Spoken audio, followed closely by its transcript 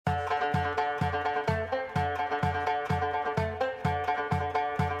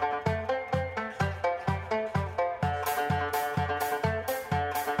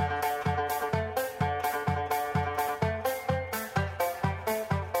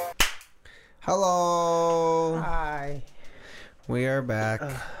Hello. Hi. We are back.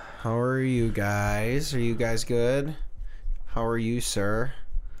 How are you guys? Are you guys good? How are you, sir?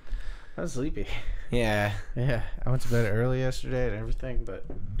 I was sleepy. Yeah. Yeah, I went to bed early yesterday and everything, but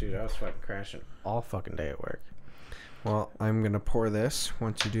dude, I was fucking crashing all fucking day at work. Well, I'm going to pour this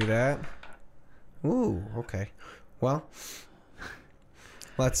once you do that. Ooh, okay. Well,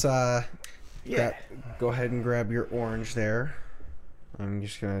 let's go ahead and grab your orange there. I'm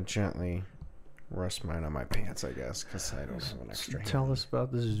just going to gently rest mine on my pants, I guess, because I don't have an extra Tell hand. us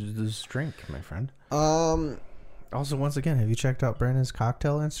about this drink, my friend. Also, once again, have you checked out Brandon's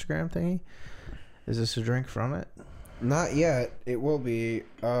cocktail Instagram thingy? Is this a drink from it? Not yet. It will be.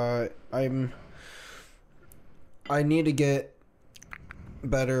 I need to get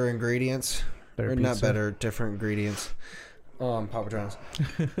better ingredients. Better Or pizza? not better, different ingredients. Papa John's.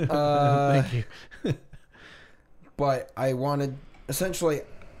 Thank you. But I wanted, essentially,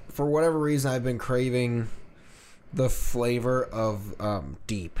 for whatever reason, I've been craving the flavor of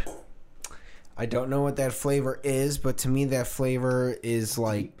deep. I don't know what that flavor is, but to me that flavor is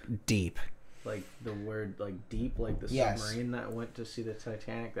like deep. Like the word, like deep, like the submarine that went to see the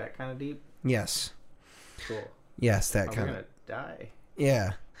Titanic, that kind of deep? Yes. Cool. Yes, that I'm kind of. gonna die.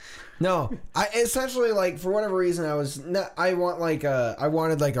 Yeah. No, I essentially, like, for whatever reason, I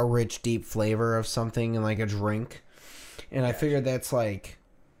wanted like a rich, deep flavor of something in like a drink. And I figured that's like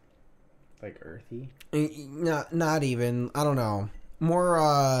earthy? not even, I don't know.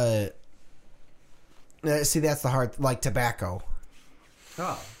 More see, that's the hard, like tobacco.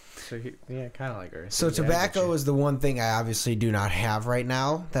 Oh. So yeah, kind of like earthy. So tobacco is the one thing I obviously do not have right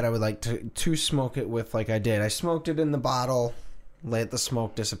now that I would like to smoke it with, like I did. I smoked it in the bottle, let the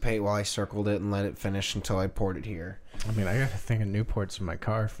smoke dissipate while I circled it and let it finish until I poured it here. I mean, I got to think of Newports in my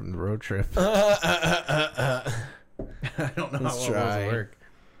car from the road trip. I don't know Let's how well try. those work.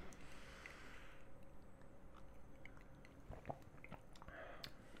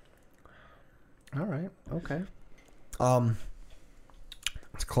 All right. Okay.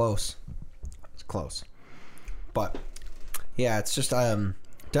 It's close. It's close. But yeah, it's just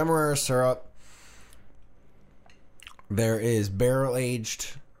demerara syrup. There is barrel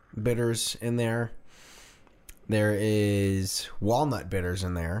aged bitters in there. There is walnut bitters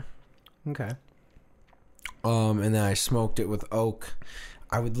in there. Okay. And then I smoked it with oak.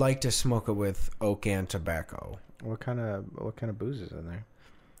 I would like to smoke it with oak and tobacco. What kind of booze is in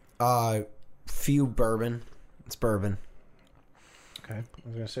there? Few bourbon. It's bourbon. Okay. I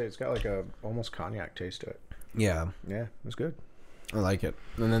was gonna say it's got like a almost cognac taste to it. Yeah. Yeah, it's good. I like it.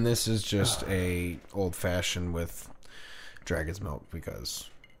 And then this is just a old fashioned with dragon's milk because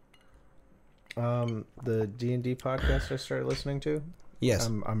The D&D podcast I started listening to. yes,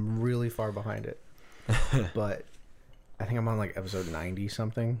 I'm really far behind it, but I think I'm on like episode 90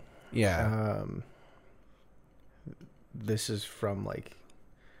 something. yeah. This is from like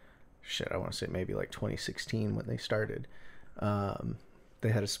I want to say maybe like 2016 when they started. They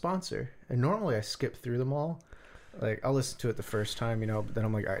had a sponsor, and normally I skip through them all. Like I'll listen to it the first time, but then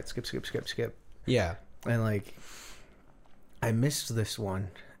I'm like, all right, skip. Yeah. And like I missed this one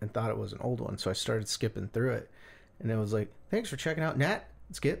and thought it was an old one, so I started skipping through it, and it was like, thanks for checking out Nat.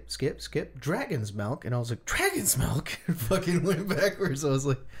 Skip Dragon's Milk. And I was like, Dragon's Milk? And fucking went backwards. I was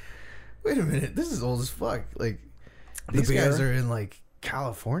like, wait a minute, this is old as fuck. Like these guys are in like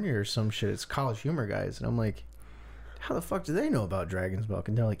California or some shit. It's College Humor guys. And I'm like, how the fuck do they know about Dragon's Milk?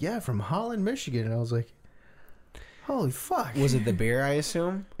 And they're like, yeah, from Holland, Michigan. And I was like, holy fuck. Was it the beer, I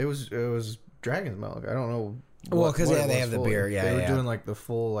assume? It was Dragon's Milk. I don't know. Well, because they have the beer. Yeah, they were doing like the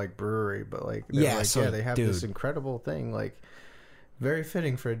full like brewery, but like they have this incredible thing, like very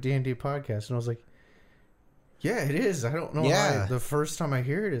fitting for a D&D podcast. And I was like, yeah, it is. I don't know why the first time I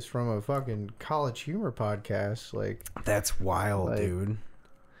hear it is from a fucking College Humor podcast. Like that's wild, dude.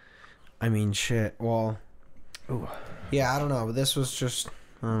 I mean, shit. Well, ooh. Yeah, I don't know. But this was just,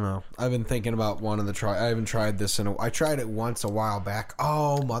 I don't know. I've been thinking about wanting to try. I haven't tried this I tried it once a while back.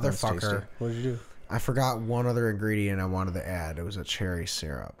 Oh, motherfucker! What did you do? I forgot one other ingredient I wanted to add. It was a cherry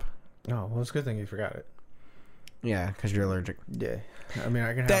syrup. Oh, well, it's a good thing you forgot it. Yeah, because you're allergic. Yeah, I mean,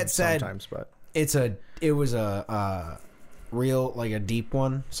 I can have it sometimes, but it was a real, like a deep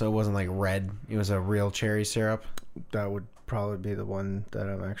one, so it wasn't like red. It was a real cherry syrup. That would probably be the one that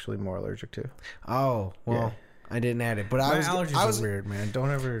I'm actually more allergic to. Oh, well, I didn't add it, but my allergies are weird, man.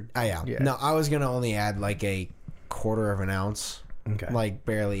 Don't ever. Yeah. No, I was gonna only add like a quarter of an ounce. Okay. Like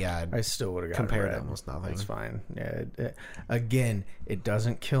barely add. I still would have got compared to almost nothing. It's fine. Yeah. Again, it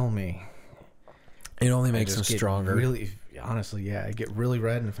doesn't kill me. It only makes them stronger. Really, honestly, yeah. I get really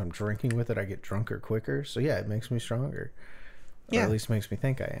red, and if I'm drinking with it, I get drunker quicker. So yeah, it makes me stronger. Or at least makes me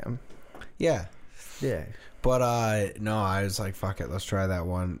think I am. Yeah. Yeah. But, no, I was like, fuck it, let's try that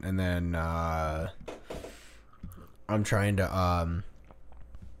one. And then, I'm trying to,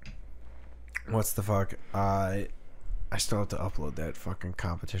 what's the fuck? I still have to upload that fucking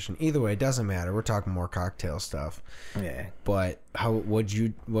competition. Either way, it doesn't matter. We're talking more cocktail stuff. Yeah. But what'd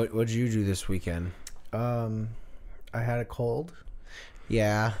you do this weekend? I had a cold.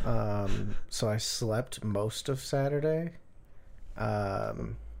 Yeah. So I slept most of Saturday.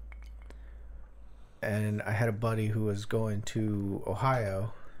 And I had a buddy who was going to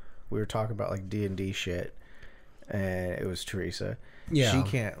Ohio. We were talking about like D&D shit, and it was Teresa. Yeah. She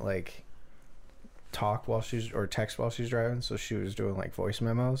can't like talk while she's or text while she's driving, so she was doing like voice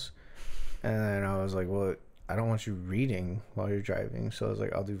memos. And then I was like, well, I don't want you reading while you're driving, so I was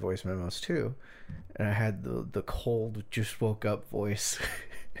like, I'll do voice memos too. And I had the cold just woke up voice.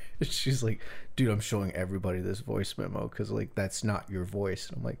 She's like, dude, I'm showing everybody this voice memo because like that's not your voice.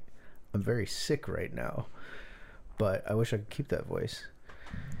 And I'm like, I'm very sick right now, but I wish I could keep that voice.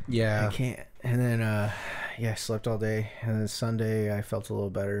 Yeah. I can't. And then I slept all day, and then Sunday I felt a little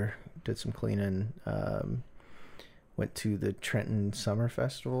better, did some cleaning, went to the Trenton Summer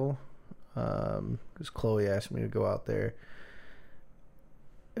Festival because Chloe asked me to go out there.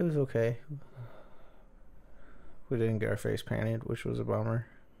 It was okay. We didn't get our face painted, which was a bummer.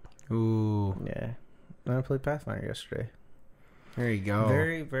 Ooh. Yeah. And I played Pathfinder yesterday. There you go.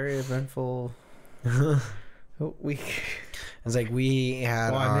 Very, very eventful week. It's like we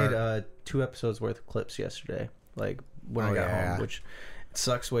had. I made 2 episodes worth of clips yesterday. Like when I got home, which it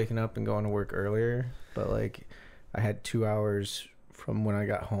sucks waking up and going to work earlier. But like, I had 2 hours from when I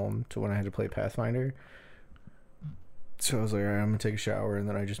got home to when I had to play Pathfinder. So I was like, all right, I'm gonna take a shower, and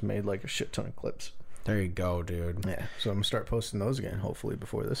then I just made like a shit ton of clips. There you go, dude. Yeah. So I'm gonna start posting those again, hopefully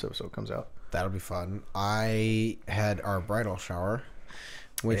before this episode comes out. That'll be fun. I had our bridal shower,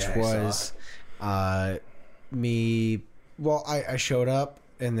 which was me. Well, I showed up,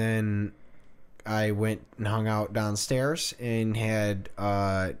 and then I went and hung out downstairs and had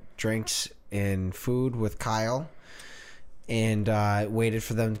drinks and food with Kyle, and waited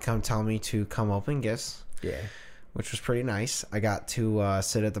for them to come tell me to come open gifts. Yeah. Which was pretty nice. I got to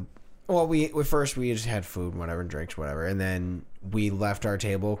sit at the... Well, we just had food, whatever, and drinks, whatever, and then we left our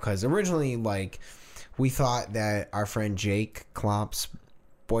table because originally, like, we thought that our friend Jake Klopp's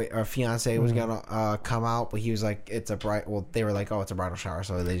fiance was gonna come out, but he was like, "It's a well." They were like, "Oh, it's a bridal shower,"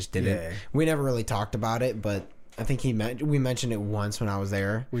 so they just didn't. Yeah. We never really talked about it, but I think we mentioned it once when I was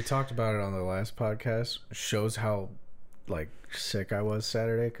there. We talked about it on the last podcast. Shows how like sick I was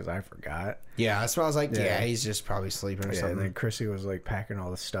Saturday because I forgot. Yeah, that's why I was like, "Yeah, he's just probably sleeping or something." And then Chrissy was like packing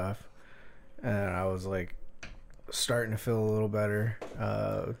all the stuff. And I was like starting to feel a little better.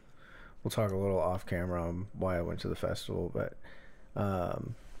 We'll talk a little off camera on why I went to the festival, but I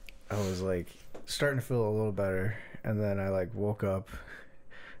was like starting to feel a little better. And then I like woke up.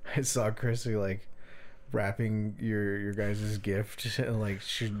 I saw Chrissy like wrapping your guys' gift, and like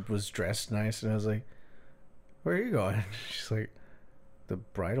she was dressed nice, and I was like, "Where are you going?" She's like, "The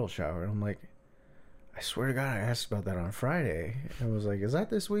bridal shower." And I'm like, I swear to God, I asked about that on Friday. I was like, "Is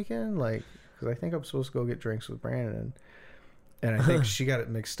that this weekend?" Like, because I think I'm supposed to go get drinks with Brandon, and I think she got it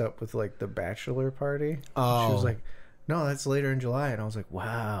mixed up with like the bachelor party. Oh, she was like, "No, that's later in July," and I was like,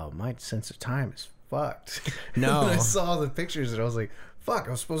 "Wow, my sense of time is fucked." No, and I saw the pictures, and I was like, "Fuck,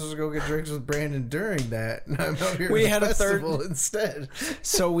 I was supposed to go get drinks with Brandon during that, and I'm out here." We had a third instead,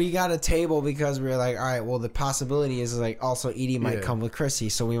 so we got a table because we were like, all right, well, the possibility is like also Edie might come with Chrissy,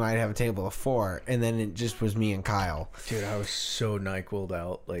 so we might have a table of 4, and then it just was me and Kyle. Dude, I was so NyQuil'd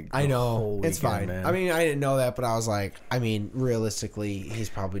out. Like, I know whole weekend, it's fine. Man. I mean, I didn't know that, but I was like, I mean, realistically, he's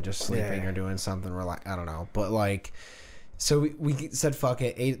probably just sleeping or doing something. We're like, I don't know, but like. So we said fuck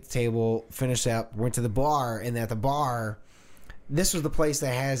it, ate at the table, finished up, went to the bar, and at the bar, this was the place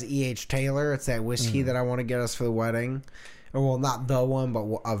that has E.H. Taylor. It's that whiskey that I want to get us for the wedding. Or, well, not the one, but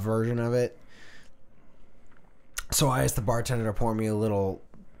a version of it. So I asked the bartender to pour me a little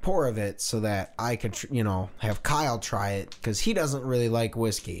pour of it so that I could, have Kyle try it, because he doesn't really like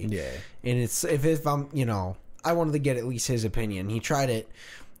whiskey. Yeah. And it's, if I'm, I wanted to get at least his opinion. He tried it,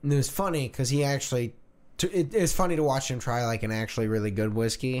 and it was funny, because he actually... It's funny to watch him try like an actually really good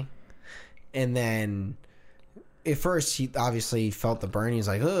whiskey, and then at first he obviously felt the burn. He's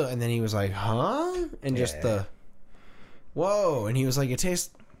like, ugh, and then he was like, huh, and just the whoa, and he was like, it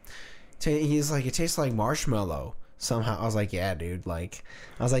tastes like marshmallow somehow. I was like, yeah, dude, like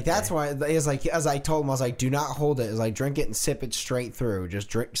I was like, that's why. It was like, as I told him, I was like, do not hold it. It's like, drink it and sip it straight through.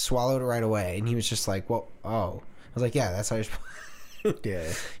 Just swallow it right away. And he was just like, well, oh. I was like, yeah, that's how you're supposed. Yeah.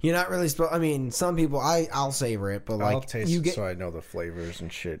 You're not really supposed. I mean, some people, I'll savor it, but like I'll taste you it get, so I know the flavors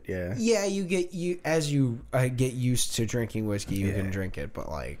and shit. Yeah. yeah, as you get used to drinking whiskey, you Yeah. can drink it. But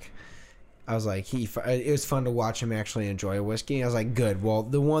like, I was like, it was fun to watch him actually enjoy a whiskey. I was like, good. Well,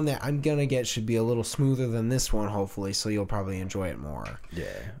 the one that I'm gonna get should be a little smoother than this one, hopefully, so you'll probably enjoy it more. Yeah.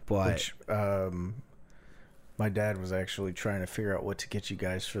 But my dad was actually trying to figure out what to get you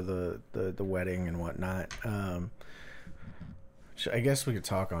guys for the wedding and whatnot. I guess we could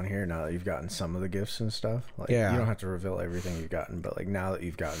talk on here now that you've gotten some of the gifts and stuff. Like, yeah. You don't have to reveal everything you've gotten, but like now that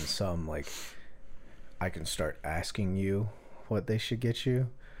you've gotten some, like I can start asking you what they should get you.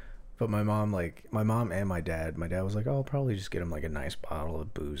 But my mom and my dad was like, oh, I'll probably just get him like a nice bottle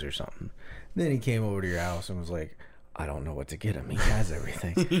of booze or something. Then he came over to your house and was like, I don't know what to get him. He has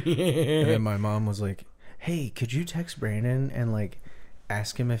everything. And then my mom was like, hey, could you text Brandon and like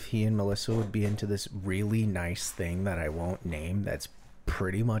ask him if he and Melissa would be into this really nice thing that I won't name that's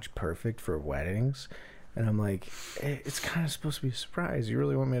pretty much perfect for weddings? And I'm like, it's kind of supposed to be a surprise. You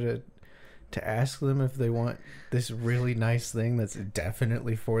really want me to ask them if they want this really nice thing that's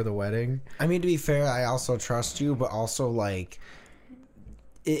definitely for the wedding? I mean, to be fair, I also trust you, but also like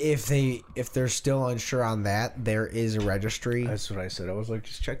if they're still unsure on that, there is a registry. That's what I said. I was like,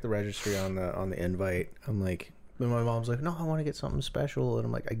 just check the registry on the invite. I'm like, then my mom's like, no, I want to get something special. And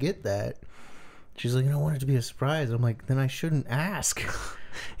I'm like, I get that. She's like, I want it to be a surprise. I'm like, then I shouldn't ask.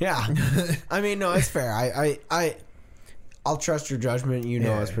 Yeah. I mean, no, it's fair. I'll trust your judgment. You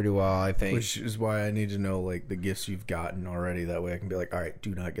know us pretty well, I think. Which is why I need to know like the gifts you've gotten already. That way I can be like, all right,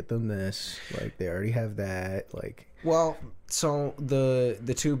 do not get them this. Like they already have that. Like, well, so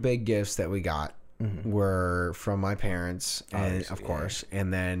the two big gifts that we got were from my parents, and obviously, of course,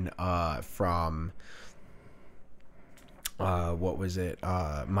 and then from what was it?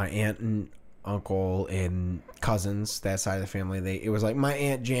 My aunt and uncle and cousins, that side of the family. It was like my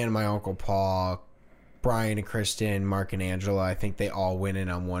aunt Jan and my uncle Paul, Brian and Kristen, Mark and Angela. I think they all went in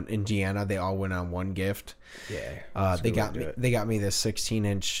on one. And Gianna, they all went on one gift. Yeah. They got me this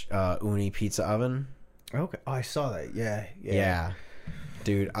 16-inch uni pizza oven. Okay. Oh, I saw that. Yeah. Yeah.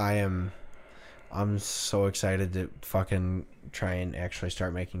 Dude, I'm so excited to fucking try and actually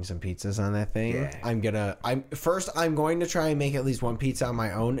start making some pizzas on that thing. Yeah. I'm going to try and make at least one pizza on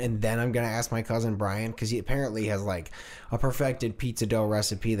my own, and then I'm gonna ask my cousin Brian, because he apparently has like a perfected pizza dough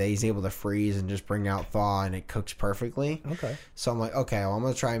recipe that he's able to freeze and just bring out thaw, and it cooks perfectly. Okay. So I'm like, okay, well, I'm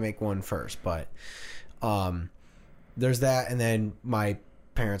gonna try and make one first, but there's that, and then my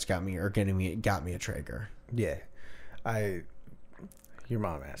parents got me a Traeger. Yeah. Your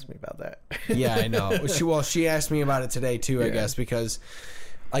mom asked me about that. Yeah, I know. She asked me about it today too, I guess, because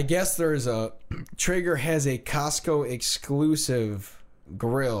I guess Traeger has a Costco exclusive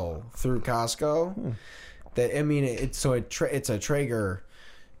grill through Costco. That, I mean, it's a Traeger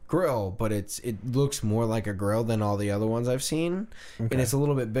grill, but it looks more like a grill than all the other ones I've seen, and it's a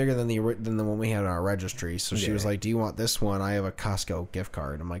little bit bigger than the one we had on our registry. So she was like, "Do you want this one? I have a Costco gift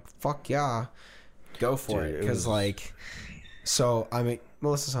card." I'm like, "Fuck yeah, go for it!" Because like. So I mean,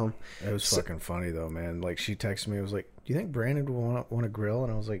 Melissa's home. It was fucking funny though, man. Like she texted me, it was like, "Do you think Brandon would want a grill?"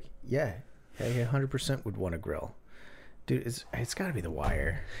 And I was like, "Yeah, 100% would want a grill." Dude, it's got to be the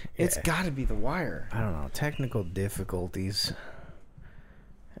wire. It's got to be the wire. I don't know, technical difficulties.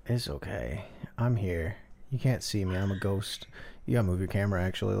 It's okay. I'm here. You can't see me. I'm a ghost. You gotta move your camera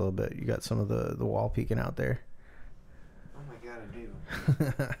actually a little bit. You got some of the wall peeking out there. Oh my god, I do.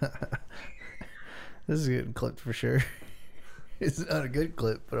 This is getting clipped for sure. It's not a good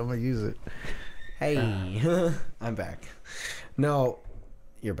clip, but I'm gonna use it. Hey, I'm back. No,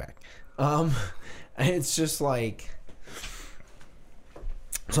 you're back. It's just like,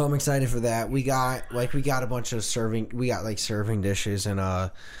 so I'm excited for that. We got a bunch of serving dishes and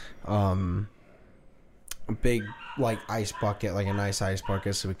a big like ice bucket, like a nice ice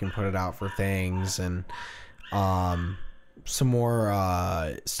bucket, so we can put it out for things, and some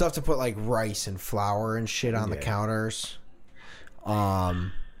more stuff to put like rice and flour and shit on the counters.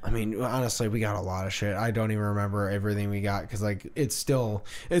 I mean, honestly, we got a lot of shit. I don't even remember everything we got, because like it's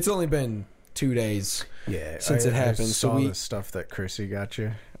only been 2 days since it happened. I saw the stuff that Chrissy got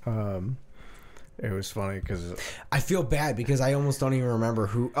you. It was funny because I feel bad because I almost don't even remember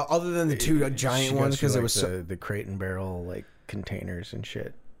who, other than the two giant ones, because it was the crate and barrel like containers and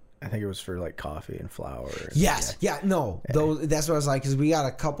shit. I think it was for like coffee and flour. Yes. Those. That's what I was like, because we got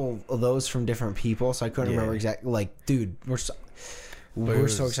a couple of those from different people, so I couldn't remember exactly. Like, dude, we're so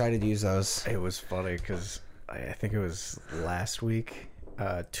excited to use those. It was funny because I think it was last week,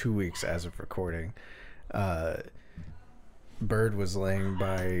 2 weeks as of recording. Bird was laying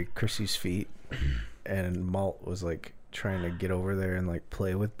by Chrissy's feet, and Malt was like trying to get over there and like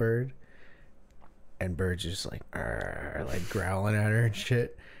play with Bird, and Bird's just like growling at her and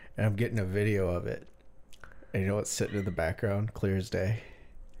shit. And I'm getting a video of it. And you know what's sitting in the background, clear as day?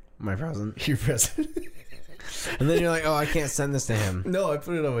 My present. Your present. And then you're like, oh, I can't send this to him. No, I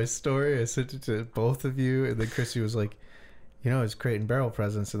put it on my story. I sent it to both of you, and then Chrissy was like, you know, it's Crate and Barrel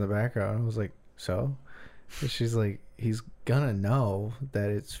presents in the background. I was like, so? And she's like, he's gonna know that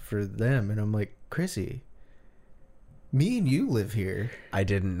it's for them. And I'm like, Chrissy, me and you live here. I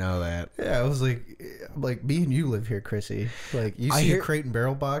didn't know that. Yeah, I was like, me and you live here, Chrissy. Like, you see a Crate and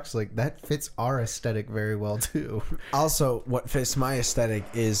Barrel box, like, that fits our aesthetic very well, too. Also, what fits my aesthetic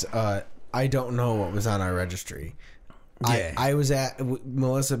is, I don't know what was on our registry. Yeah. I was at,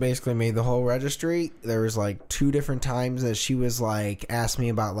 Melissa basically made the whole registry. There was like 2 different times that she was like, asked me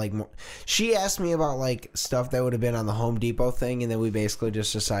about like, she asked me about like stuff that would have been on the Home Depot thing. And then we basically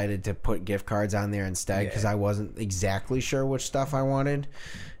just decided to put gift cards on there instead because I wasn't exactly sure which stuff I wanted.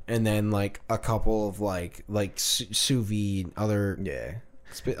 And then like a couple of like sous vide, other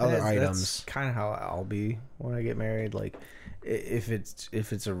items. That's kind of how I'll be when I get married. Like if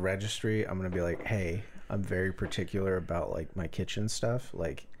it's a registry, I'm going to be like, hey, I'm very particular about like my kitchen stuff.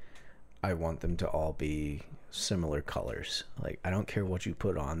 Like I want them to all be similar colors. Like I don't care what you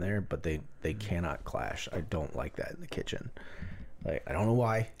put on there, but they cannot clash. I don't like that in the kitchen. Like I don't know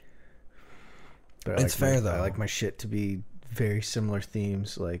why. But it's fair though. I like my shit to be very similar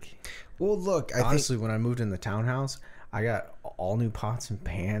themes. Like, well, look, honestly, when I moved in the townhouse, I got all new pots and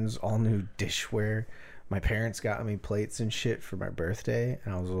pans, all new dishware. My parents got me plates and shit for my birthday,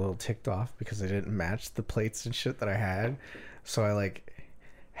 and I was a little ticked off because they didn't match the plates and shit that I had. So I like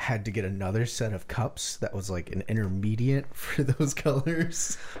had to get another set of cups that was like an intermediate for those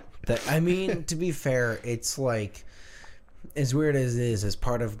colors. I mean, to be fair, it's like as weird as it is, as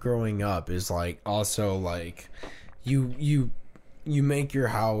part of growing up is like also like you make your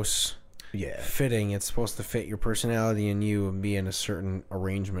house fitting. It's supposed to fit your personality and you and be in a certain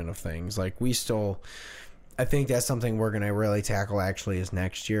arrangement of things. Like I think that's something we're gonna really tackle actually is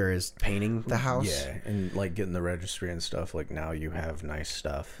next year is painting the house. Yeah, and like getting the registry and stuff. Like now you have nice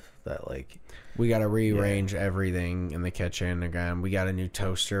stuff that like we got to rearrange everything in the kitchen again. We got a new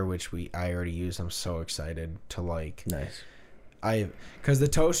toaster which I already use. I'm so excited to like nice. Because the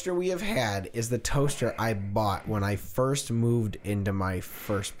toaster we have had is the toaster I bought when I first moved into my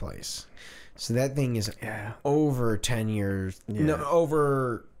first place. So that thing is over 10 years. Yeah. No,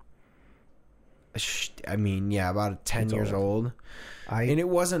 over. I mean, about 10 years old. And it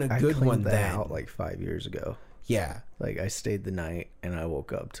wasn't a good one then. I cleaned that out like 5 years ago. Yeah. Like I stayed the night and I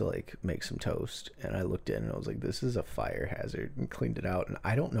woke up to like make some toast and I looked in and I was like, this is a fire hazard, and cleaned it out. And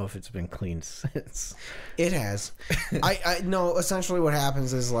I don't know if it's been cleaned since. It has. I know essentially what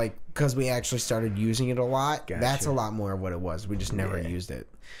happens is like, because we actually started using it a lot, that's a lot more of what it was. We just never used it.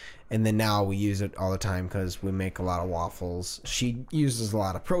 And then now we use it all the time because we make a lot of waffles. She uses a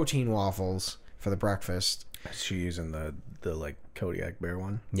lot of protein waffles for the breakfast. Is she using the like Kodiak Bear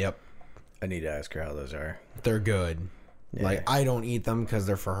one? Yep. I need to ask her how those are. They're good. Yeah. Like I don't eat them because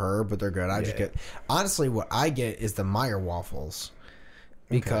they're for her, but they're good. I just get honestly what I get is the Meyer waffles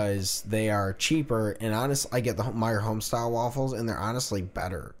because they are cheaper. And honestly, I get the Meyer Homestyle waffles, and they're honestly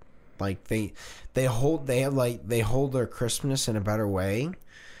better. Like they hold their crispness in a better way.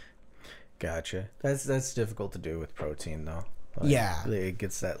 Gotcha. That's difficult to do with protein though. Like, it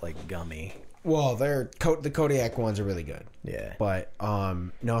gets that like gummy. Well, the Kodiak ones are really good. Yeah. But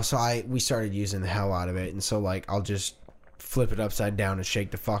no, so we started using the hell out of it, and so like I'll just flip it upside down and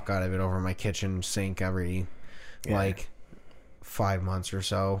shake the fuck out of it over my kitchen sink every like 5 months or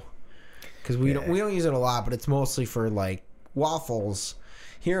so. Because we don't use it a lot, but it's mostly for like waffles.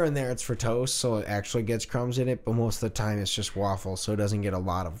 Here and there it's for toast, so it actually gets crumbs in it, but most of the time it's just waffles, so it doesn't get a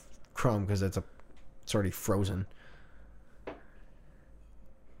lot of crumb because it's already frozen.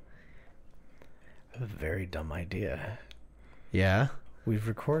 I have a very dumb idea. Yeah? We've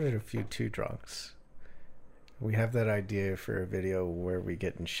recorded a few Two Drunks. We have that idea for a video where we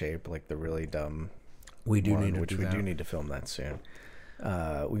get in shape, like the really dumb we do one, need to which do we that. do need to film that soon.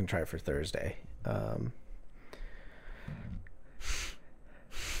 We can try it for Thursday. I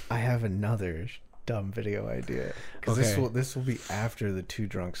have another dumb video idea. Because this will be after the Two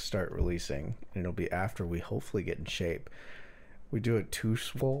Drunks start releasing. And it'll be after we hopefully get in shape. We do a Two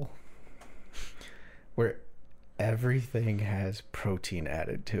Swole where everything has protein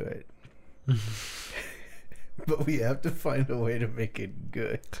added to it. But we have to find a way to make it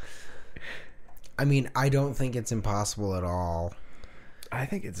good. I mean, I don't think it's impossible at all. I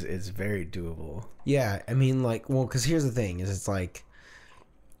think it's very doable. Yeah, I mean, like, well, because here's the thing, is it's like,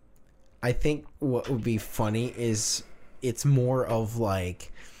 I think what would be funny is it's more of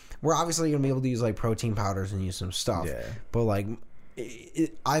like, we're obviously gonna be able to use like protein powders and use some stuff, but like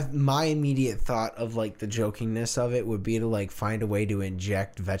my immediate thought of like the jokingness of it would be to like find a way to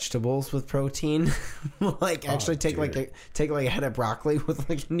inject vegetables with protein. Like actually take like a head of broccoli with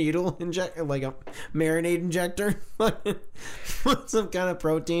like a needle inject, like a marinade injector, put some kind of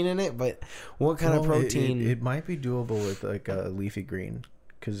protein in it. But what kind of protein? It might be doable with like a leafy green,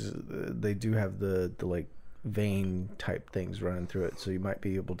 because they do have the like vein type things running through it, so you might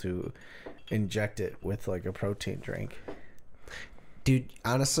be able to inject it with like a protein drink. Dude,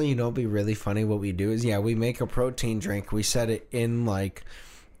 honestly, you know, it'd be really funny. What we do is, we make a protein drink. We set it in like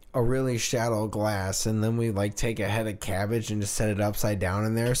a really shallow glass, and then we like take a head of cabbage and just set it upside down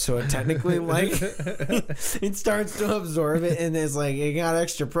in there. So it technically like it starts to absorb it, and it's like it got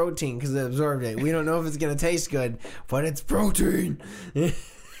extra protein because it absorbed it. We don't know if it's gonna taste good, but it's protein.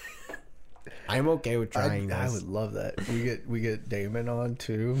 I'm okay with trying this. I would love that. We get Damon on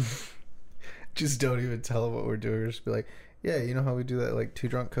too. Just don't even tell him what we're doing. Just be like, yeah, you know how we do that like two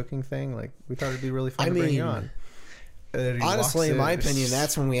drunk cooking thing? Like we thought it'd be really fun to bring you on. Honestly, in my opinion,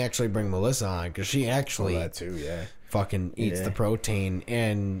 that's when we actually bring Melissa on, because she actually that too, fucking eats the protein,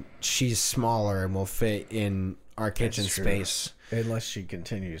 and she's smaller and will fit in our kitchen space. Unless she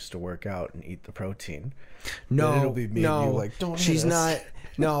continues to work out and eat the protein. No, it'll be me and you like, don't she's not.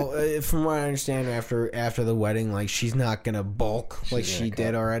 No, from what I understand, after the wedding, like she's not gonna bulk like she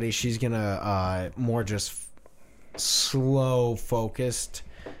did already. She's gonna more just slow focused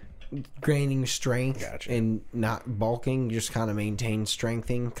gaining strength and not bulking, just kind of maintain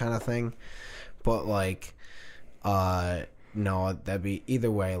strengthing kind of thing. But like no, that'd be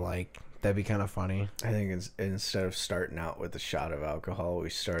either way, like that'd be kind of funny. I think instead of starting out with a shot of alcohol, we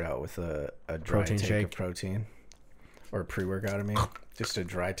start out with a dry protein take shake of protein or pre-workout. I mean, just a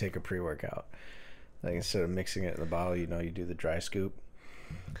dry take of pre-workout. Like instead of mixing it in the bottle, you do the dry scoop.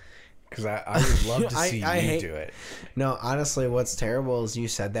 Because I would love to see you do it. No, honestly, what's terrible is you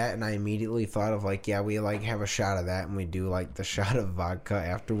said that, and I immediately thought of like, we like have a shot of that, and we do like the shot of vodka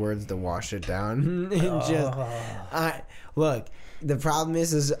afterwards to wash it down. And look. The problem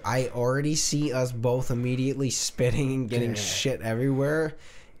is I already see us both immediately spitting and getting shit everywhere.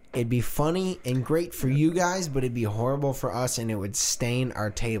 It'd be funny and great for you guys, but it'd be horrible for us, and it would stain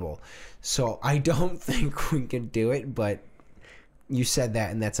our table. So I don't think we could do it, but you said that,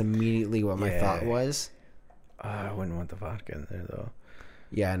 and that's immediately what my thought was. I wouldn't want the vodka in there, though.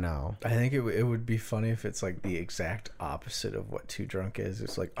 Yeah, no. I think it would be funny if it's like the exact opposite of what Too Drunk is.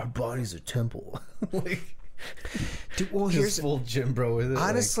 It's like, our body's a temple. Like... Dude, well, here's full gym bro with it.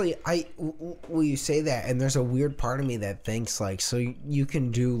 Honestly, well, you say that, and there's a weird part of me that thinks like, so you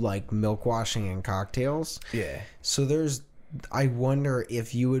can do like milk washing and cocktails. Yeah. So I wonder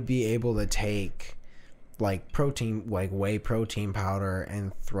if you would be able to take like protein, like whey protein powder,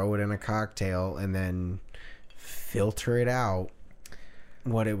 and throw it in a cocktail and then filter it out.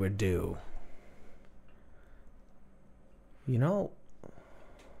 What it would do.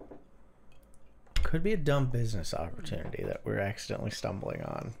 Could be a dumb business opportunity that we're accidentally stumbling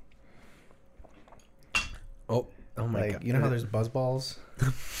on. Oh my God. You know how there's buzz balls?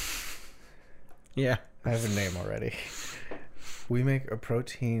 Yeah. I have a name already. We make a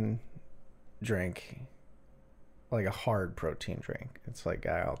protein drink, like a hard protein drink. It's like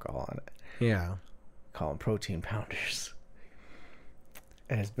got alcohol in it. Yeah. Call them protein pounders.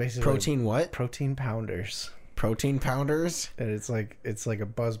 And it's basically protein what? Protein pounders. Protein pounders? And it's like a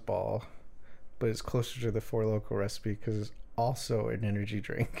buzz ball, but it's closer to the Four Loko recipe because it's also an energy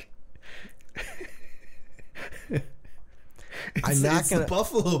drink. It's the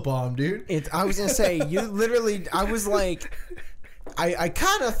Buffalo Bomb, dude. I was gonna say, you literally. I was like, I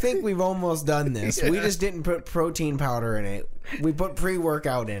kind of think we've almost done this. Yeah. We just didn't put protein powder in it. We put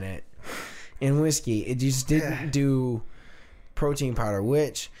pre-workout in it, and whiskey. It just didn't do protein powder.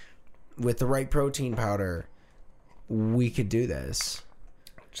 Which, with the right protein powder, we could do this.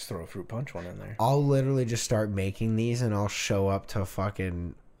 Just throw a fruit punch one in there. I'll literally just start making these, and I'll show up to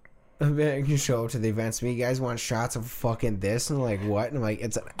fucking. I can show up to the events. You guys want shots of fucking this? And like, what? And I'm like,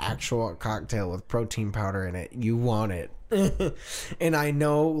 it's an actual cocktail with protein powder in it. You want it? And I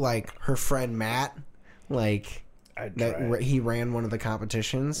know, like, her friend Matt, like, he ran one of the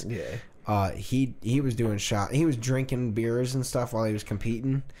competitions. Yeah. He was doing he was drinking beers and stuff while he was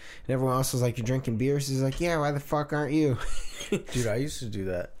competing, and everyone else was like, "You're drinking beers?" He's like, "Yeah, why the fuck aren't you?" Dude, I used to do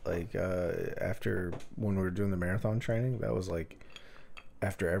that. Like, after when we were doing the marathon training, that was like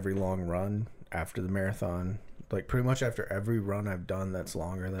after every long run, after the marathon, like pretty much after every run I've done that's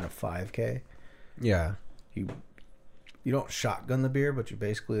longer than a 5K. Yeah. You don't shotgun the beer, but you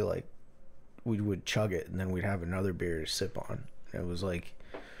basically like we would chug it, and then we'd have another beer to sip on. It was like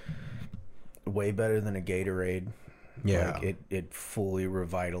way better than a Gatorade. Yeah. Like it fully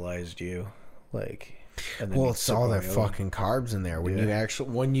revitalized you. Like, and then Well, you'd it's sip all on that the other one. fucking carbs in there. When Yeah. you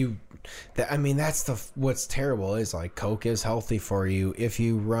actually, I mean, that's what's terrible is like Coke is healthy for you if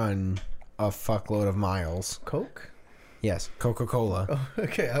you run a fuckload of miles. Coke? Yes, Coca-Cola. Oh,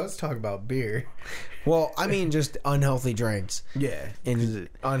 okay, I was talking about beer. Well, I mean, just unhealthy drinks. Yeah. And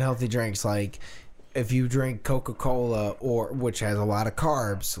unhealthy drinks, like if you drink Coca-Cola, or which has a lot of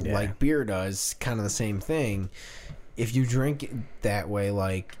carbs, Yeah. like beer does, kind of the same thing. If you drink it that way,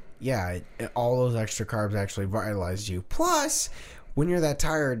 like, yeah, all those extra carbs actually vitalize you. Plus, when you're that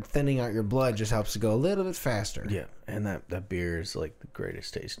tired, thinning out your blood just helps to go a little bit faster. Yeah, and that beer is like the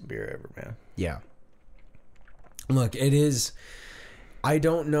greatest tasting beer ever, man. Yeah. Look, it is. I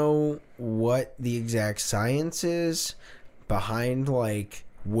don't know what the exact science is behind, like,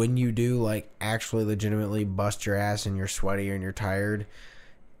 when you do, like, actually legitimately bust your ass and you're sweaty and you're tired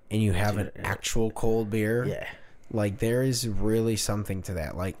and you have an actual cold beer. Yeah. Like, there is really something to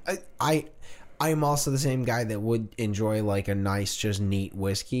that. Like, I'm also the same guy that would enjoy, like, a nice, just neat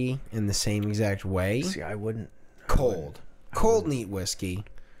whiskey in the same exact way. See, I wouldn't. Cold, neat whiskey.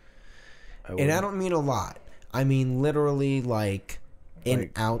 I And I don't mean a lot. I mean literally like an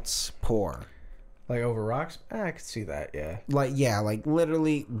Like- ounce pour. like over rocks. I could see that. Yeah. Like, yeah, like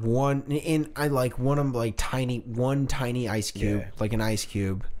literally one. And I like one of like one tiny ice cube, Yeah. like an ice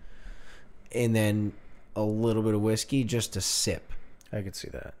cube, and then a little bit of whiskey just to sip, I could see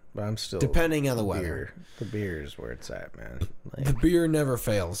that, but I'm still depending on the weather. beer. The beer is where it's at, man. The Like, beer never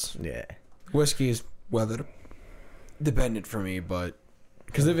fails. yeah. Whiskey is weather dependent for me, but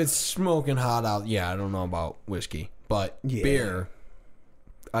because if it's smoking hot out, yeah, I don't know about whiskey, but Yeah. beer,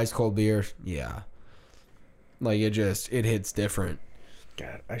 ice cold beer, yeah, like it hits different.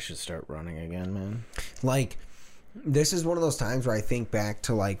 God, I should start running again, man. Like, this is one of those times where I think back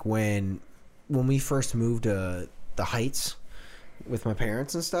to like when we first moved to the Heights with my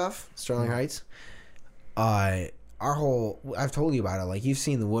parents and stuff, Sterling Heights. I've told you about it. Like, you've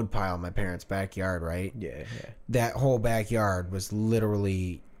seen the wood pile in my parents' backyard, right? Yeah, yeah. That whole backyard was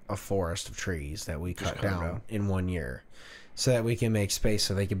literally a forest of trees that we cut down in 1 year so that we can make space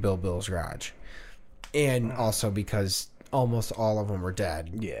so they could build Bill's garage. And also because almost all of them were dead.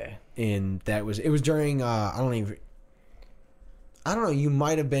 Yeah. And it was during, I don't know, you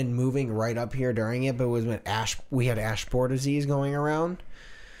might have been moving right up here during it, but it was when we had ash borer disease going around.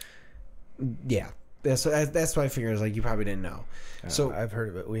 Yeah. That's what I figured. Like, you probably didn't know. So I've heard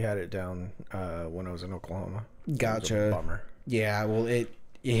of it. We had it down when I was in Oklahoma. Gotcha. It was a bummer. Yeah, well, it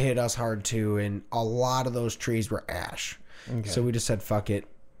hit us hard too, and a lot of those trees were ash. Okay. So we just said fuck it,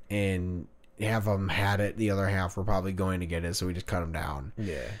 and half of them had it. The other half were probably going to get it, so we just cut them down.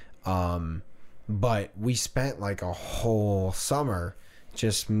 Yeah. But we spent like a whole summer,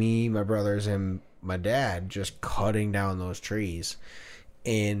 just me, my brothers, and my dad, just cutting down those trees.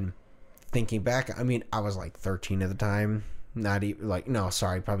 And thinking back, I mean, I was like 13 at the time. Not even like, no,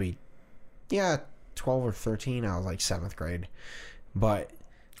 sorry, probably, yeah, 12 or 13. I was like 7th grade. But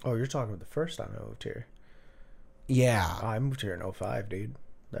Oh, you're talking about the first time I moved here. yeah, I moved here in 05, dude.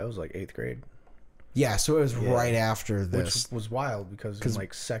 That was like 8th grade. yeah. So it was right after this. Which was wild because in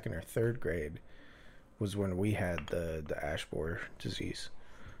like 2nd or 3rd grade was when we had the ash borer disease.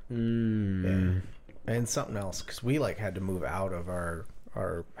 Yeah. And something else, because we like had to move out of our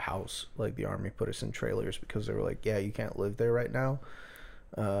house. Like, the army put us in trailers because they were like, yeah, you can't live there right now.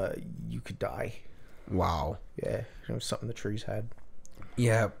 You could die. Wow. Yeah, it was something the trees had.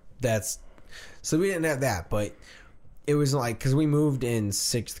 Yeah, so we didn't have that, but it was like, because we moved in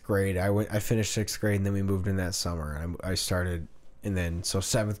 6th grade. I finished 6th grade, and then we moved in that summer. And I started, and then so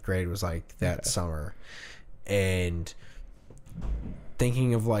 7th grade was like that summer. And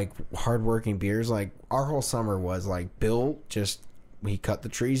thinking of like hardworking beers, like our whole summer was like Bill he cut the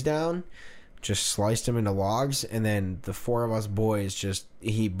trees down, just sliced them into logs, and then the 4 of us boys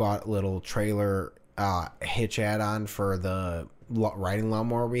he bought a little trailer hitch add-on for the riding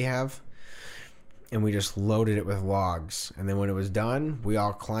lawnmower we have, and we just loaded it with logs. And then when it was done, we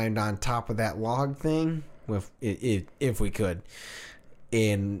all climbed on top of that log thing if we could,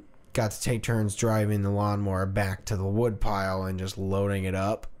 and got to take turns driving the lawnmower back to the wood pile and just loading it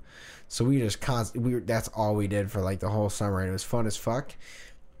up. So we just that's all we did for like the whole summer, and it was fun as fuck.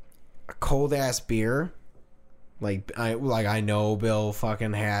 A cold ass beer, like I know Bill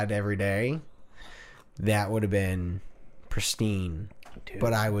fucking had every day. That would have been pristine. Dude.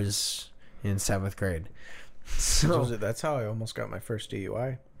 But I was in 7th grade. So That's how I almost got my first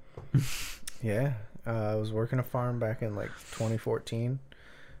DUI. Yeah. I was working a farm back in like 2014.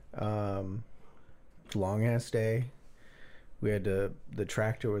 long ass day. We had to, the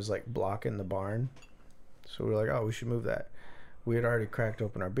tractor was like blocking the barn. So we were like, oh, we should move that. We had already cracked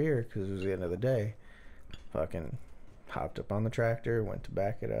open our beer because it was the end of the day. Fucking hopped up on the tractor, went to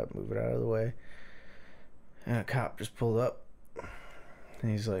back it up, move it out of the way. And a cop just pulled up. And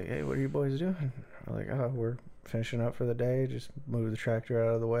he's like, hey, what are you boys doing? We're like, oh, we're finishing up for the day. Just move the tractor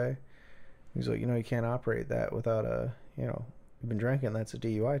out of the way. He's like, you can't operate that without you've been drinking. That's a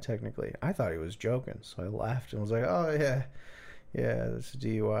DUI technically. I thought he was joking. So I laughed and was like, oh, yeah, that's a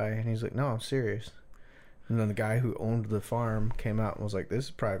DUI. And he's like, no, I'm serious. And then the guy who owned the farm came out and was like, this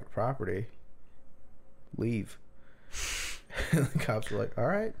is private property. Leave. And the cops were like, all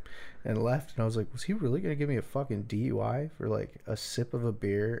right. And left. And I was like, was he really going to give me a fucking DUI for like a sip of a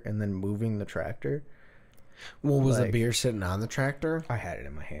beer and then moving the tractor? Well, was the beer sitting on the tractor? I had it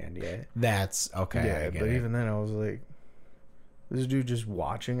in my hand, yeah. That's okay. Yeah, but even then I was like, this dude just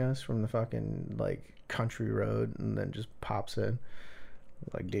watching us from the fucking like country road and then just pops in.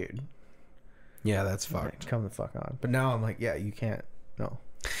 Like, dude. Yeah, that's fucked. Come the fuck on. But now I'm like, yeah, you can't. No.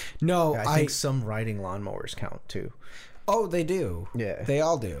 No, yeah, I think some riding lawnmowers count too. Oh, they do. Yeah. They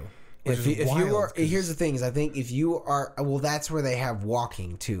all do. If you are, here's the thing is, I think if you are, well, that's where they have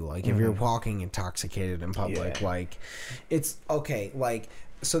walking too. Like if you're walking intoxicated in public, like it's okay. Like,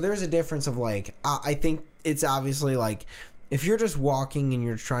 so there's a difference of like, I think it's obviously like if you're just walking and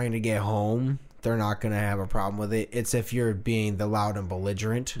you're trying to get home, they're not going to have a problem with it. It's if you're being the loud and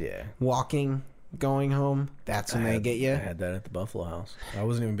belligerent walking, going home, that's when they get you. I had that at the Buffalo House. I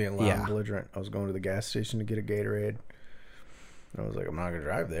wasn't even being loud and belligerent. I was going to the gas station to get a Gatorade. I was like, I'm not going to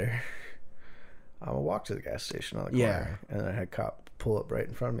drive there. I'm going to walk to the gas station on the corner. Yeah. And then I had a cop pull up right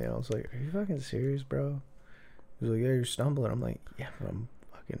in front of me. And I was like, are you fucking serious, bro? He was like, yeah, you're stumbling. I'm like, yeah, but I'm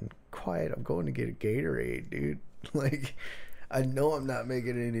fucking quiet. I'm going to get a Gatorade, dude. Like, I know I'm not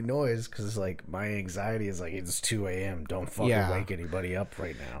making any noise because, like, my anxiety is like, it's 2 a.m. Don't fucking wake anybody up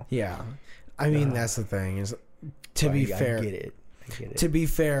right now. Yeah. I mean, that's the thing is, to be fair. I get it. To be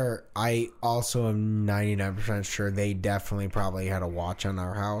fair, I also am 99% sure they definitely probably had a watch on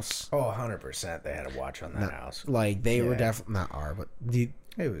our house. Oh, 100% they had a watch on that house. Like, they were definitely, not our, but it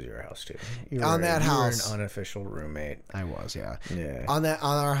was your house too. On that house. You were an unofficial roommate. I was, yeah. Yeah. On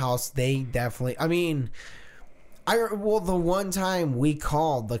our house, they definitely, I mean, the one time we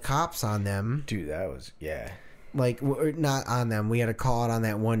called the cops on them. Dude, that was, like, not on them. We had to call it on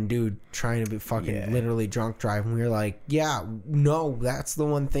that one dude trying to be fucking literally drunk drive. And we were like, no, that's the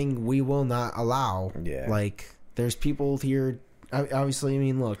one thing we will not allow. Yeah. Like, there's people here. Obviously, I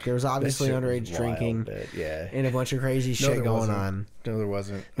mean, look, there's obviously underage drinking. And a bunch of crazy shit going on. No, there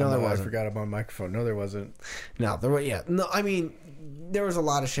wasn't. No, there wasn't. I forgot about my microphone. No, there wasn't. No, there was, No, I mean, there was a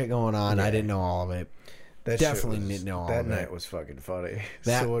lot of shit going on. I didn't know all of it. That definitely didn't know all that night. It was fucking funny.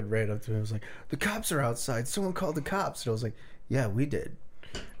 Someone ran up to me and was like, the cops are outside. Someone called the cops. And I was like, yeah, we did.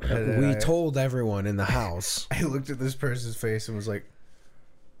 We told everyone in the house. I looked at this person's face and was like,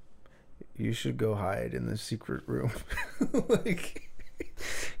 you should go hide in the secret room. Like,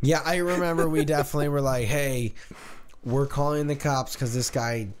 yeah, I remember we definitely were like, hey, we're calling the cops because this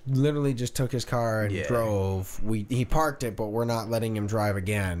guy literally just took his car and drove. He parked it, but we're not letting him drive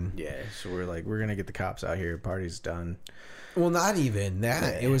again. Yeah, so we're like, we're going to get the cops out here. Party's done. Well, not even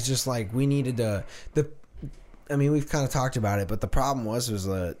that. Yeah. It was just like we needed to... I mean, we've kind of talked about it, but the problem was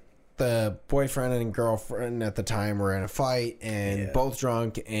the boyfriend and girlfriend at the time were in a fight and both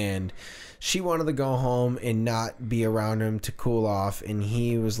drunk, and she wanted to go home and not be around him to cool off, and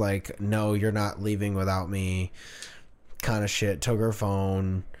he was like, no, you're not leaving without me. Kind of shit. Took her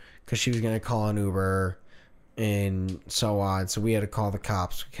phone because she was going to call an Uber and so on. So we had to call the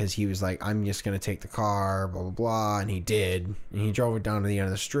cops because he was like, I'm just going to take the car, blah, blah, blah. And he did. And he drove it down to the end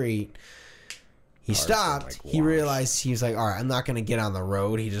of the street. He stopped. He realized, he was like, all right, I'm not going to get on the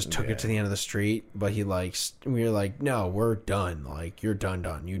road. He just took it to the end of the street. But we were like, no, we're done. Like, you're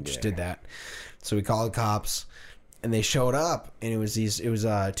done. You just did that. So we called the cops and they showed up, and it was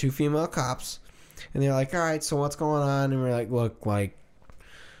two female cops. And they're like, all right, so what's going on? And we're like, look, like,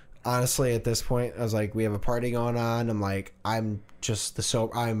 honestly, at this point, I was like, we have a party going on. I'm like, I'm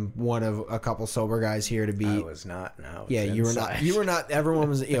one of a couple sober guys here to be. I was not. No. Yeah, you were not. You were not. Everyone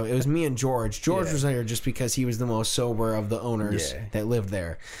was. It was me and George. George was there just because he was the most sober of the owners that lived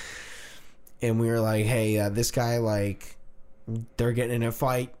there. And we were like, hey, this guy, like, they're getting in a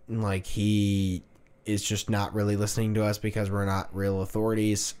fight, and like he is just not really listening to us because we're not real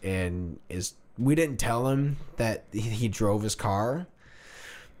authorities, and we didn't tell him that he drove his car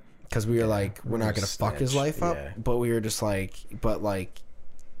because we were like, we're not going to fuck his life up. But we were just like,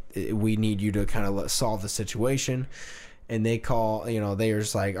 we need you to kind of solve the situation. and they call, they were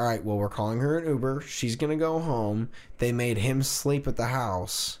just like, all right, well, we're calling her an Uber. She's going to go home. They made him sleep at the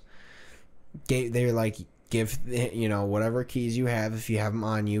house. They were like, give, whatever keys you have, if you have them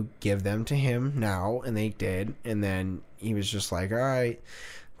on you, give them to him now. And they did. And then he was just like, all right.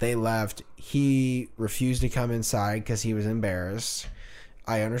 They left. He refused to come inside because he was embarrassed.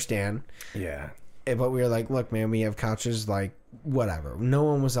 I understand. Yeah. But we were like, look, man, we have couches, like, whatever. No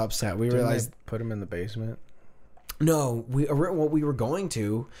one was upset. We realized... put him in the basement? No, we were going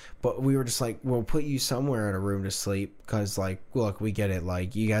to, but we were just like, we'll put you somewhere in a room to sleep because, like, look, we get it.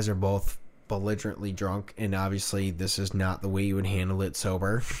 Like, you guys are both belligerently drunk, and obviously this is not the way you would handle it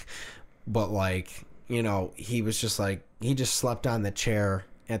sober. But, like, he was just like, he just slept on the chair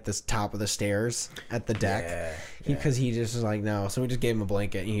at the top of the stairs at the deck because he just was like, no. So we just gave him a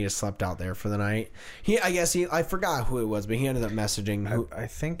blanket and he just slept out there for the night. I forgot who it was, but he ended up messaging I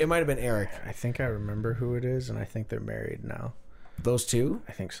think it might have been Eric. I think I remember who it is, and I think they're married now. Those two?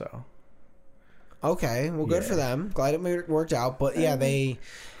 I think so. Okay, well, good for them. Glad it worked out. But yeah, he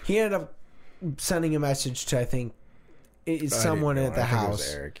ended up sending a message to, I think, someone at the house. It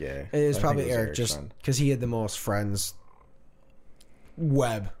was Eric, yeah. It was probably Eric, just because he had the most friends.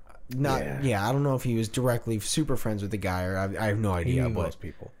 I don't know if he was directly super friends with the guy, or I have no idea. But most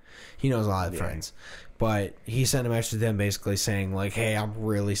people, he knows a lot of friends. But he sent a message to them basically saying, like, hey, I'm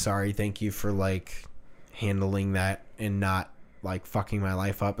really sorry. Thank you for, like, handling that and not, like, fucking my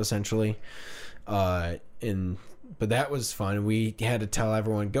life up, essentially. But that was fun. We had to tell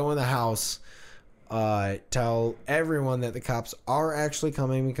everyone, go in the house, tell everyone that the cops are actually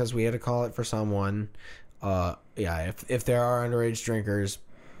coming because we had to call it for someone. If there are underage drinkers,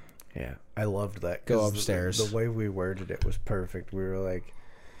 I loved that. Go upstairs. The way we worded it was perfect. We were like,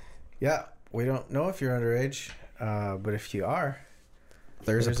 yeah, we don't know if you're underage, but if you are,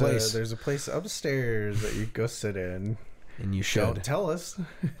 there's a place upstairs that you go sit in, and you should. Don't tell us.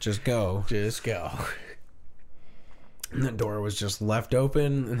 Just go. Just go. And the door was just left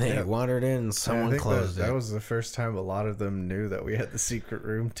open, and they wandered in, and someone closed it. That was the first time a lot of them knew that we had the secret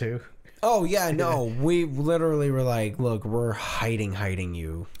room too. Oh, yeah, no. We literally were like, look, we're hiding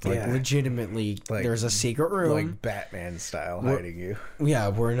you. Like, legitimately, like, there's a secret room. Like Batman style hiding you. Yeah,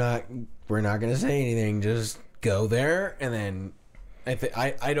 we're not going to say anything. Just go there, and then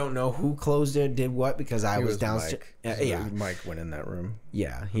I don't know who closed it, did what, because I was downstairs. Mike went in that room.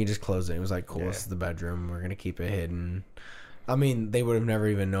 Yeah, he just closed it. He was like, cool, this is the bedroom. We're going to keep it hidden. I mean, they would have never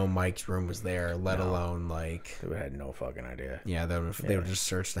even known Mike's room was there, let alone, like... They would have had no fucking idea. Yeah, they would just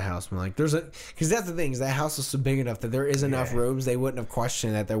search the house and be like, there's a... Because that's the thing, is that house is so big enough that there is enough rooms, they wouldn't have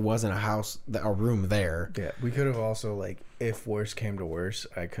questioned that there wasn't a room there. Yeah, we could have also, like, if worse came to worse,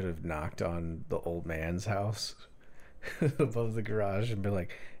 I could have knocked on the old man's house above the garage and been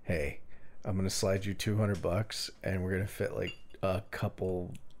like, hey, I'm going to slide you $200 and we're going to fit, like, a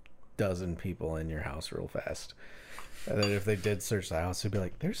couple dozen people in your house real fast. And then if they did search the house, they'd be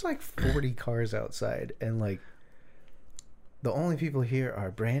like, there's like 40 cars outside. And like, the only people here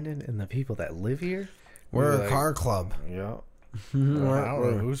are Brandon and the people that live here. We're a car club. Yeah. I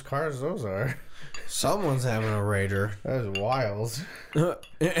don't know whose cars those are. Someone's having a Raider. That's wild.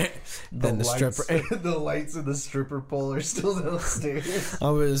 Then the stripper. The lights in the stripper pole are still downstairs. I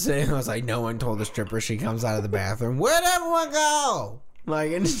was like, no one told the stripper. She comes out of the bathroom. Where'd everyone go?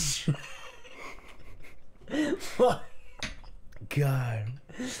 Like, and what? God.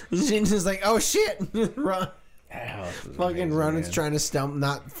 She's just like, oh shit. Run. Fucking Ronan's trying to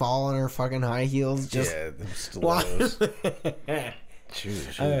not fall on her fucking high heels. Just them stilettos. Big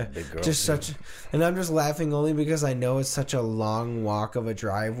girl. Just such, and I'm just laughing only because I know it's such a long walk of a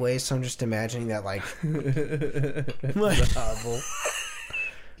driveway, so I'm just imagining that like hobble.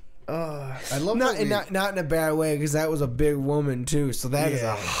 I love not in a bad way because that was a big woman too, so that is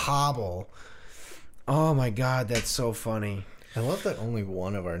a hobble. Oh my god, that's so funny. I love that only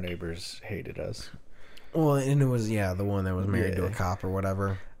one of our neighbors hated us. Well, and it was the one that was married to a cop or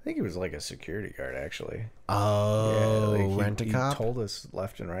whatever. I think he was like a security guard, actually. Oh, rent-a-cop? He told us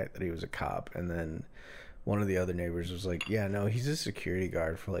left and right that he was a cop, and then one of the other neighbors was like, yeah, no, he's a security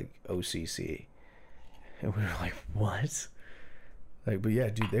guard for, like, OCC. And we were like, what? Like, but yeah,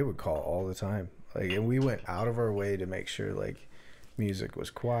 dude, they would call all the time. Like, and we went out of our way to make sure, like, music was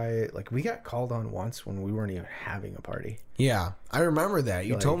quiet. Like, we got called on once when we weren't even having a party. Yeah, I remember that.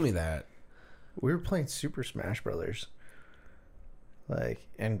 You told me that. We were playing Super Smash Brothers. Like,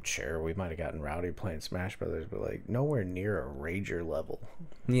 and sure, we might have gotten rowdy playing Smash Brothers, but like nowhere near a rager level.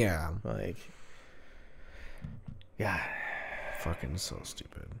 Yeah. Like, yeah. Fucking so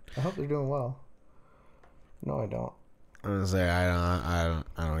stupid. I hope they're doing well. No, I don't. I'm gonna say I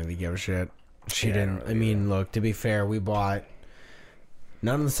don't really give a shit. She Yeah, didn't. I mean, look, to be fair, we bought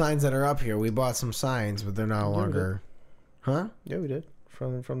none of the signs that are up here. We bought some signs, but they're no longer. Huh? Yeah, we did.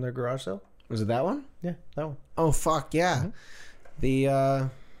 From their garage sale. Was it that one? Yeah, that one. Oh fuck yeah! Mm-hmm.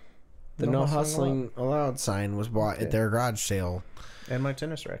 The no hustling allowed sign was bought at their garage sale. And my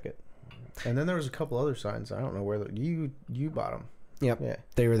tennis racket. And then there was a couple other signs. I don't know where you bought them. Yep. Yeah.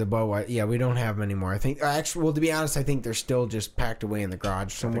 They were the bow. Yeah, we don't have them anymore. I think actually, well, to be honest, I think they're still just packed away in the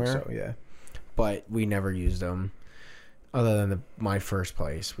garage somewhere. I think so, yeah. But we never used them, other than my first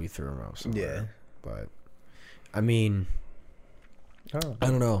place. We threw them out somewhere. Yeah. But I mean, I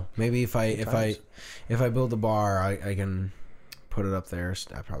don't know. Maybe if I build a bar, I can put it up there.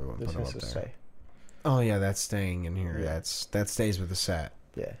 I probably won't put it up there. Stay. Oh yeah, that's staying in here. Yeah. That stays with the set.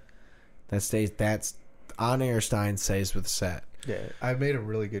 Yeah. That's on air. Stein stays with the set. Yeah, I made a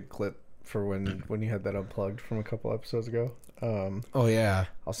really good clip for when you had that unplugged from a couple episodes ago. Oh yeah,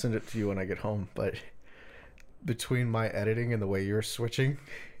 I'll send it to you when I get home. But between my editing and the way you're switching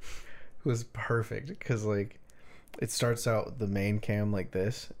was perfect because like it starts out the main cam like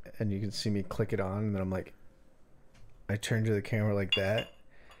this, and you can see me click it on, and then I'm like, I turn to the camera like that,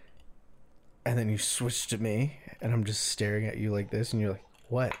 and then you switch to me, and I'm just staring at you like this, and you're like,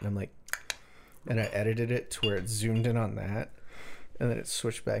 what? And I'm like, and I edited it to where it zoomed in on that. And then it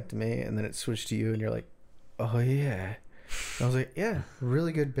switched back to me, and then it switched to you, and you're like, oh, yeah. And I was like, yeah,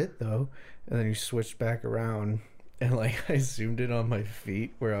 really good bit, though. And then you switched back around, and, like, I zoomed in on my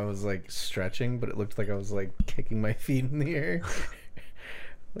feet where I was, like, stretching, but it looked like I was, like, kicking my feet in the air.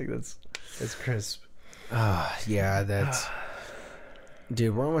 Like, that's crisp. Yeah, that's...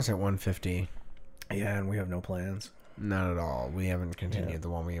 Dude, we're almost at 150. Yeah, and we have no plans. Not at all. We haven't continued the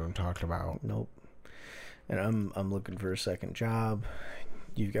one we even talked about. Nope. And I'm looking for a second job.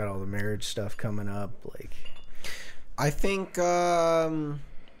 You've got all the marriage stuff coming up. Like, I think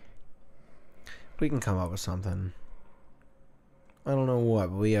we can come up with something. I don't know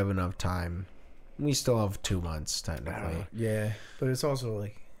what, but we have enough time. We still have 2 months technically. Yeah, but it's also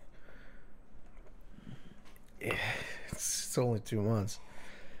like, it's only 2 months.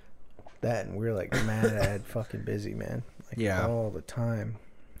 That and we're like mad fucking busy, man. Like all the time.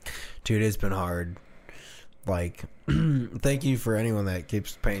 Dude, it's been hard. Like, thank you for anyone that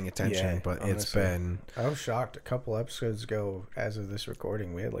keeps paying attention, but honestly, it's been... I was shocked. A couple episodes ago, as of this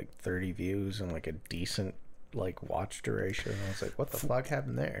recording, we had like 30 views and like a decent like watch duration. I was like, what the fuck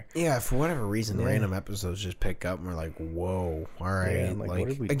happened there? Yeah, for whatever reason, random episodes just pick up and we're like, whoa, all right. Yeah, like what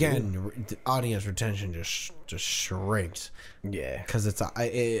did we do? Audience retention just shrinks. Yeah. Because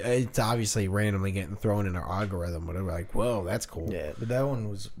it's obviously randomly getting thrown in our algorithm, but we're like, whoa, that's cool. Yeah, but that one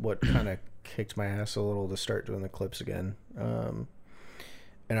was what kind of kicked my ass a little to start doing the clips again. And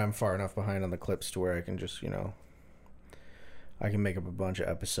I'm far enough behind on the clips to where I can just, I can make up a bunch of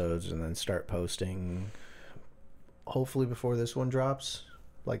episodes and then start posting hopefully before this one drops,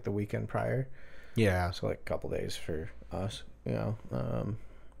 like the weekend prior. Yeah. So like a couple days for us, and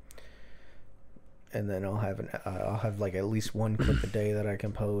then I'll have like at least one clip a day that I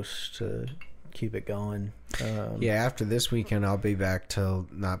can post to keep it going. Yeah, after this weekend I'll be back to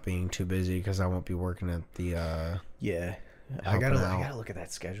not being too busy because I won't be working at the I gotta look at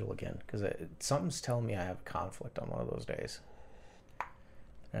that schedule again because something's telling me I have a conflict on one of those days.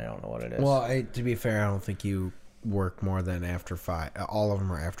 I don't know what it is. Well, to be fair, I don't think you work more than after 5. All of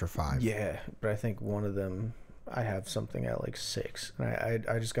them are after 5. Yeah, but I think one of them I have something at like 6, and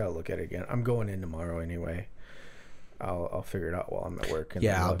I just gotta look at it again. I'm going in tomorrow anyway. I'll figure it out while I'm at work. And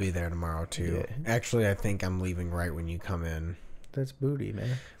I'll be there tomorrow too. Yeah. Actually, I think I'm leaving right when you come in. That's booty,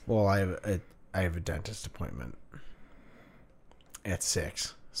 man. Well, I have a dentist appointment at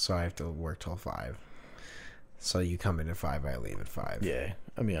 6, so I have to work till 5. So you come in at 5, I leave at 5. Yeah,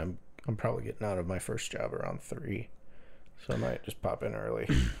 I mean I'm probably getting out of my first job around 3, so I might just pop in early.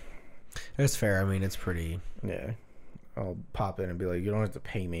 That's fair. I mean, it's pretty. Yeah, I'll pop in and be like, you don't have to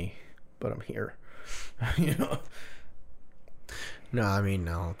pay me, but I'm here. No, I mean,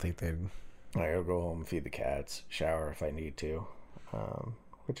 I don't think they'd... I'll go home, feed the cats, shower if I need to,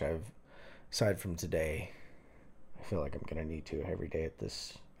 which aside from today, I feel like I'm going to need to every day at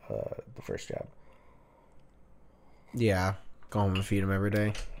this, the first job. Yeah, go home and feed them every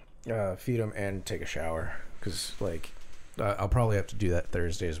day. Feed them and take a shower, because, like, I'll probably have to do that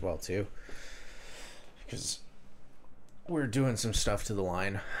Thursday as well, too, because we're doing some stuff to the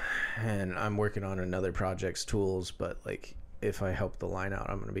line, and I'm working on another project's tools, but, like, if I help the line out,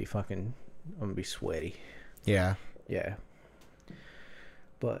 I'm gonna be sweaty. Yeah. Yeah.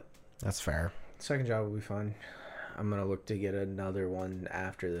 But that's fair. Second job will be fun. I'm gonna look to get another one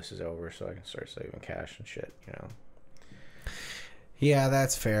after this is over so I can start saving cash and shit, Yeah,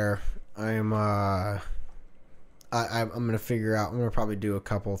 that's fair. I'm gonna figure out. I'm gonna probably do a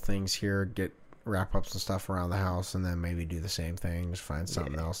couple things here, wrap up some stuff around the house, and then maybe do the same thing. Just find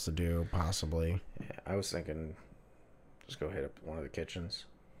something else to do, possibly. Yeah, I was thinking, just go hit up one of the kitchens.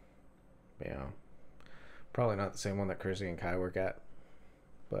 You know, probably not the same one that Chrissy and Kai work at,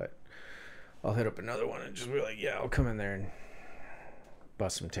 but I'll hit up another one and just be like, yeah, I'll come in there and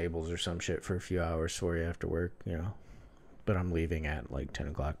bust some tables or some shit for a few hours for you after work, you know. But I'm leaving at like 10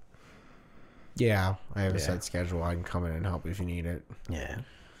 o'clock. Yeah, I have a set schedule. I can come in and help if you need it. Yeah.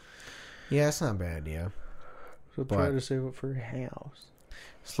 Yeah, it's not a bad idea. So try to save it for your house.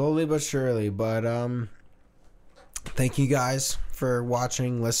 Slowly but surely. But thank you guys for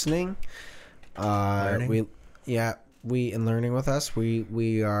watching, listening. Learning. And learning with us.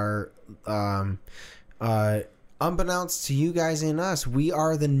 We are unbeknownst to you guys and us, we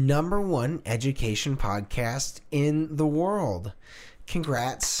are the #1 education podcast in the world.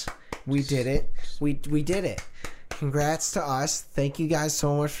 Congrats. We did it. We did it. Congrats to us. Thank you guys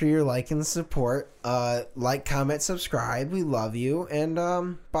so much for your like and support. Like, comment, subscribe. We love you. And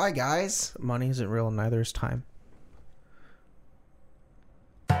bye, guys. Money isn't real, neither is time.